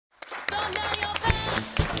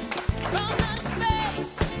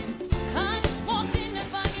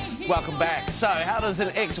Welcome back. So, how does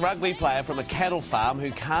an ex-rugby player from a cattle farm who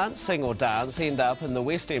can't sing or dance end up in the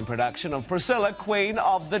West End production of Priscilla Queen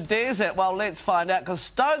of the Desert? Well, let's find out, because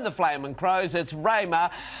Stone the Flaming Crows, it's Ray Meagher.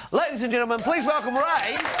 Ladies and gentlemen, please welcome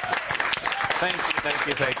Ray. Thank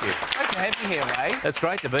you. Great to have you here, Ray. It's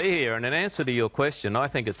great to be here, and in answer to your question, I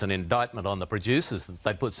think it's an indictment on the producers that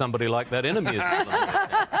they put somebody like that in a musical.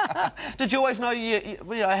 Did you always know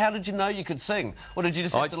how did you know you could sing? Or did you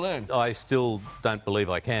just have to learn? I still don't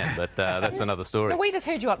believe I can, but that's another story. No, we just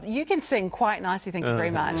heard you up. You can sing quite nicely, thank you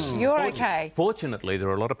very much. You're okay. Fortunately, there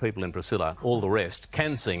are a lot of people in Priscilla, all the rest,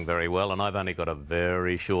 can sing very well, and I've only got a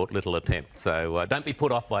very short little attempt, so don't be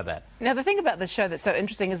put off by that. Now, the thing about this show that's so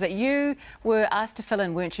interesting is that you were asked to fill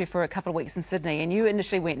in, weren't you, for a couple of weeks in Sydney, and you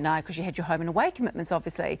initially went no because you had your home and away commitments,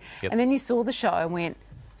 obviously, and then you saw the show and went,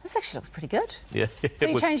 this actually looks pretty good. Yeah. So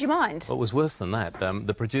you changed your mind? Well, it was worse than that.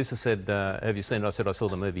 The producer said, have you seen it? I said, I saw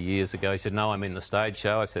the movie years ago. He said, no, I'm in the stage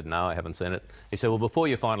show. I said, no, I haven't seen it. He said, well, before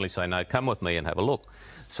you finally say no, come with me and have a look.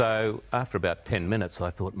 So after about 10 minutes, I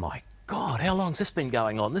thought, my God, how long's this been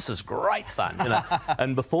going on? This is great fun. You know?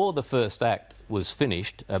 And before the first act was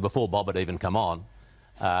finished, before Bob had even come on,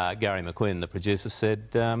 Gary McQueen, the producer, said,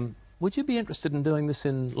 would you be interested in doing this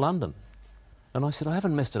in London? And I said, I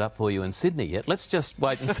haven't messed it up for you in Sydney yet. Let's just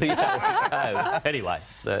wait and see how we go. Anyway,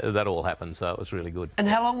 that all happened, so it was really good. And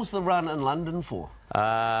how long was the run in London for?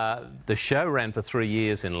 The show ran for 3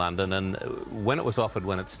 years in London, and when it was offered,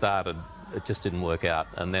 when it started, it just didn't work out.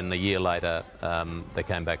 And then a year later, they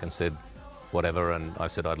came back and said, whatever, and I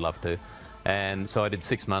said I'd love to. And so I did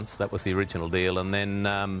 6 months. That was the original deal. And then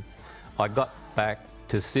I got back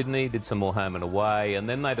to Sydney, did some more home and away, and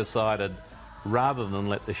then they decided, rather than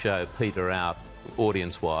let the show peter out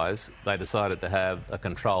audience-wise, they decided to have a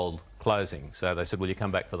controlled closing. So they said, will you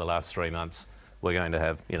come back for the last 3 months? We're going to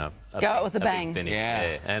have, you know, go out with a bang. Big finish.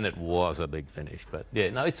 Yeah. And it was a big finish. But, yeah,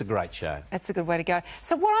 no, it's a great show. That's a good way to go.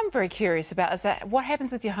 So what I'm very curious about is that what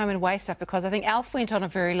happens with your home and away stuff, because I think Alf went on a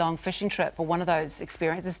very long fishing trip for one of those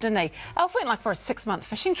experiences, didn't he? Alf went like for a 6-month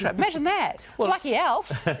fishing trip. Imagine that. Well, lucky Alf.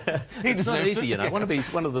 It's not easy, you know. One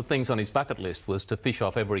of the things on his bucket list was to fish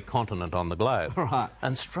off every continent on the globe. Right.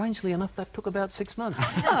 And strangely enough, that took about 6 months.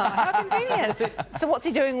 Oh, how convenient. So what's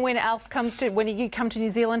he doing when Alf comes to, when you come to New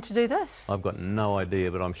Zealand to do this? I've got no idea,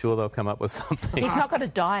 but I'm sure they'll come up with something. He's not going to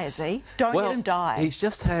die, is he? Don't let him die. He's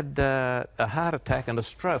just had a heart attack and a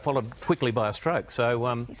stroke, followed quickly by a stroke.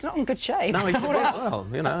 So he's not in good shape. No, he's well.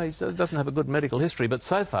 You know, he doesn't have a good medical history, but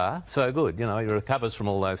so far so good. You know, he recovers from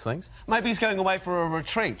all those things. Maybe he's going away for a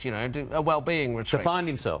retreat. You know, a well-being retreat to find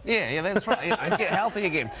himself. Yeah, that's right. You know, get healthy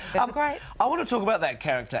again. That's great. I want to talk about that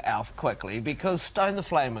character Alf quickly, because Stone the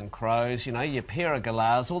Flaming Crows, you know, your pair of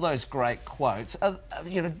galahs, all those great quotes.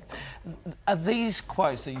 You know, are these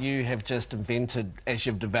quotes that you have just invented as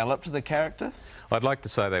you've developed the character? I'd like to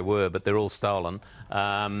say they were, but they're all stolen.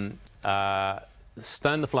 Stone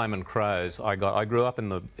the Flaming Crows, I grew up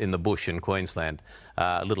in the bush in Queensland,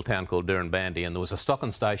 a little town called Dirranbandy, and there was a stock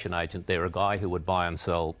and station agent there, a guy who would buy and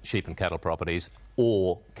sell sheep and cattle properties,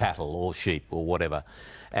 or cattle or sheep or whatever.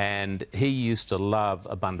 And he used to love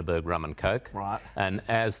a Bundaberg rum and coke. Right. And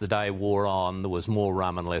as the day wore on, there was more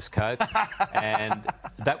rum and less coke. And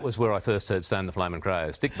that was where I first heard Stone the Flaming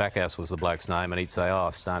Crows. Dick Backhouse was the bloke's name, and he'd say,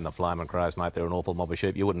 oh, Stone the Flaming Crows, mate, they're an awful mob of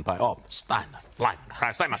sheep. You wouldn't pay. Oh, Stone the Flaming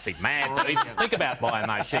Crows, they must be mad to even think about buying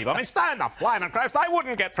those sheep. I mean, Stone the Flaming Crows, they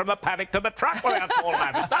wouldn't get from the paddock to the truck without falling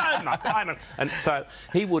over. Stone the Flaming... And so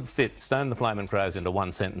he would fit Stone the Flaming Crows into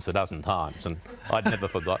one sentence a dozen times, and I'd never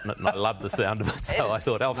forgotten it, and I loved the sound of it, so I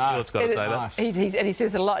thought, Alf Stewart's got to say that. And he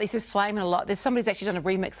says a lot. He says flamin' a lot. Somebody's actually done a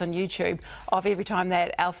remix on YouTube of every time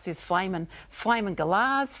that Alf says flamin'. Flamin'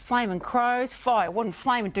 galahs, flamin' crows, fire. Wouldn't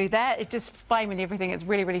flamin' do that. It just flamin' everything. It's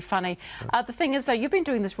really, really funny. The thing is, though, you've been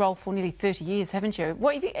doing this role for nearly 30 years, haven't you?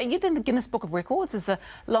 Are you in the Guinness Book of Records as the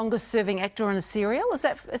longest-serving actor in a serial? Is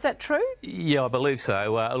that true? Yeah, I believe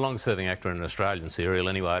so. A longest-serving actor in an Australian serial,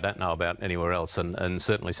 anyway. I don't know about anywhere else, and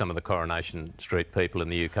certainly some of the Coronation Street people in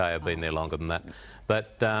the UK have been there longer than that.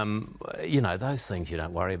 But, you know, those things you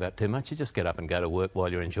don't worry about too much. You just get up and go to work while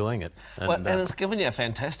you're enjoying it. And it's given you a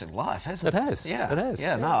fantastic life, hasn't it? It has. Yeah. It has.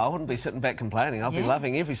 Yeah, no, I wouldn't be sitting back complaining. I'd be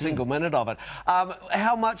loving every single minute of it.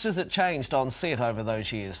 How much has it changed on set over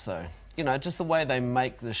those years, though? You know, just the way they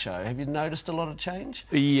make the show. Have you noticed a lot of change?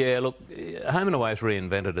 Yeah, look, Home and Away has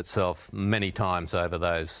reinvented itself many times over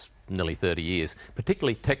those nearly 30 years,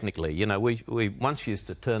 particularly technically. You know, we once used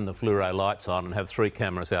to turn the fluoro lights on and have 3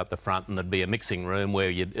 cameras out the front, and there'd be a mixing room where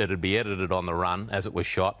it'd be edited on the run as it was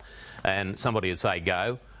shot, and somebody would say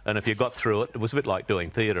go, And if you got through it, it was a bit like doing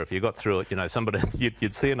theatre. If you got through it, you know, somebody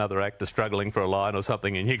you'd see another actor struggling for a line or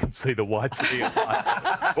something, and you could see the whites of the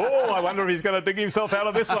eye. Oh, I wonder if he's going to dig himself out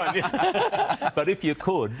of this one. But if you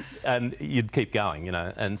could, and you'd keep going, you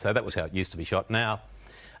know. And so that was how it used to be shot. Now,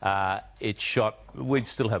 it's shot, we'd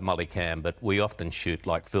still have multicam, but we often shoot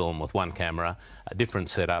like film with one camera, different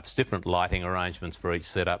setups, different lighting arrangements for each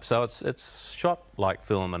setup. So it's shot like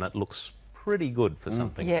film, and it looks pretty good for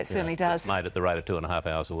something. Yeah, it certainly does. It's made at the rate of 2.5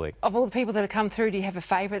 hours a week. Of all the people that have come through, do you have a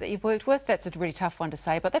favourite that you've worked with? That's a really tough one to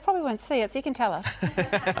say, but they probably won't see it, so you can tell us.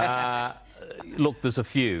 Look, there's a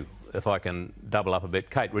few, if I can double up a bit.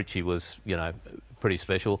 Kate Ritchie was, you know, pretty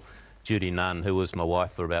special. Judy Nunn, who was my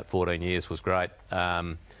wife for about 14 years, was great.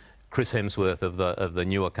 Chris Hemsworth of the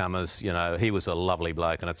newer comers, you know, he was a lovely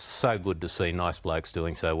bloke, and it's so good to see nice blokes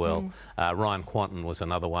doing so well. Ryan Quanten was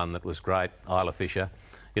another one that was great. Isla Fisher.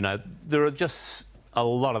 You know, there are just a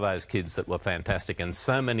lot of those kids that were fantastic, and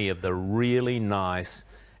so many of the really nice,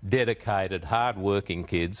 dedicated, hard-working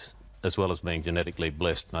kids, as well as being genetically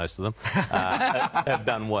blessed, most of them, have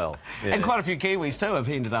done well. Yeah. And quite a few Kiwis too have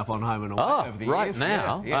ended up on Home and Away over the years. Right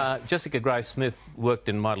now, Yeah. Jessica Gray-Smith worked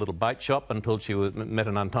in my little bait shop until she met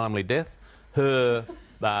an untimely death. Her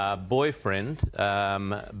boyfriend,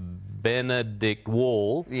 Benedict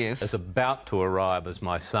Wall, is about to arrive as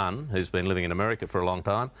my son, who's been living in America for a long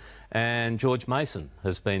time, and George Mason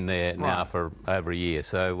has been there now for over a year.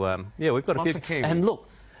 So, yeah, we've got Lots a of few. Kiwis. And look,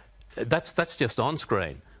 that's just on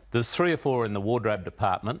screen. There's 3 or 4 in the wardrobe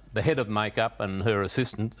department. The head of makeup and her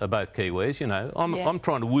assistant are both Kiwis. You know, I'm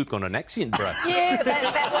trying to work on an accent, bro. Yeah,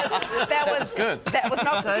 that was good. That was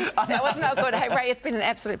not good. That was not good. Hey, Ray, it's been an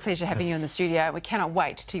absolute pleasure having you in the studio. We cannot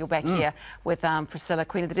wait till you're back here with Priscilla,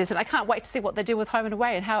 Queen of the Desert. I can't wait to see what they do with Home and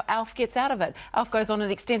Away and how Alf gets out of it. Alf goes on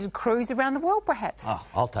an extended cruise around the world, perhaps. Oh,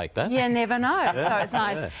 I'll take that. You never know. So it's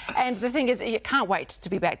nice. And the thing is, you can't wait to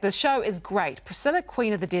be back. The show is great. Priscilla,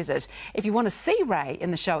 Queen of the Desert. If you want to see Ray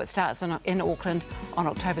in the show, it starts in Auckland on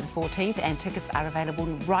October the 14th, and tickets are available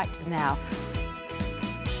right now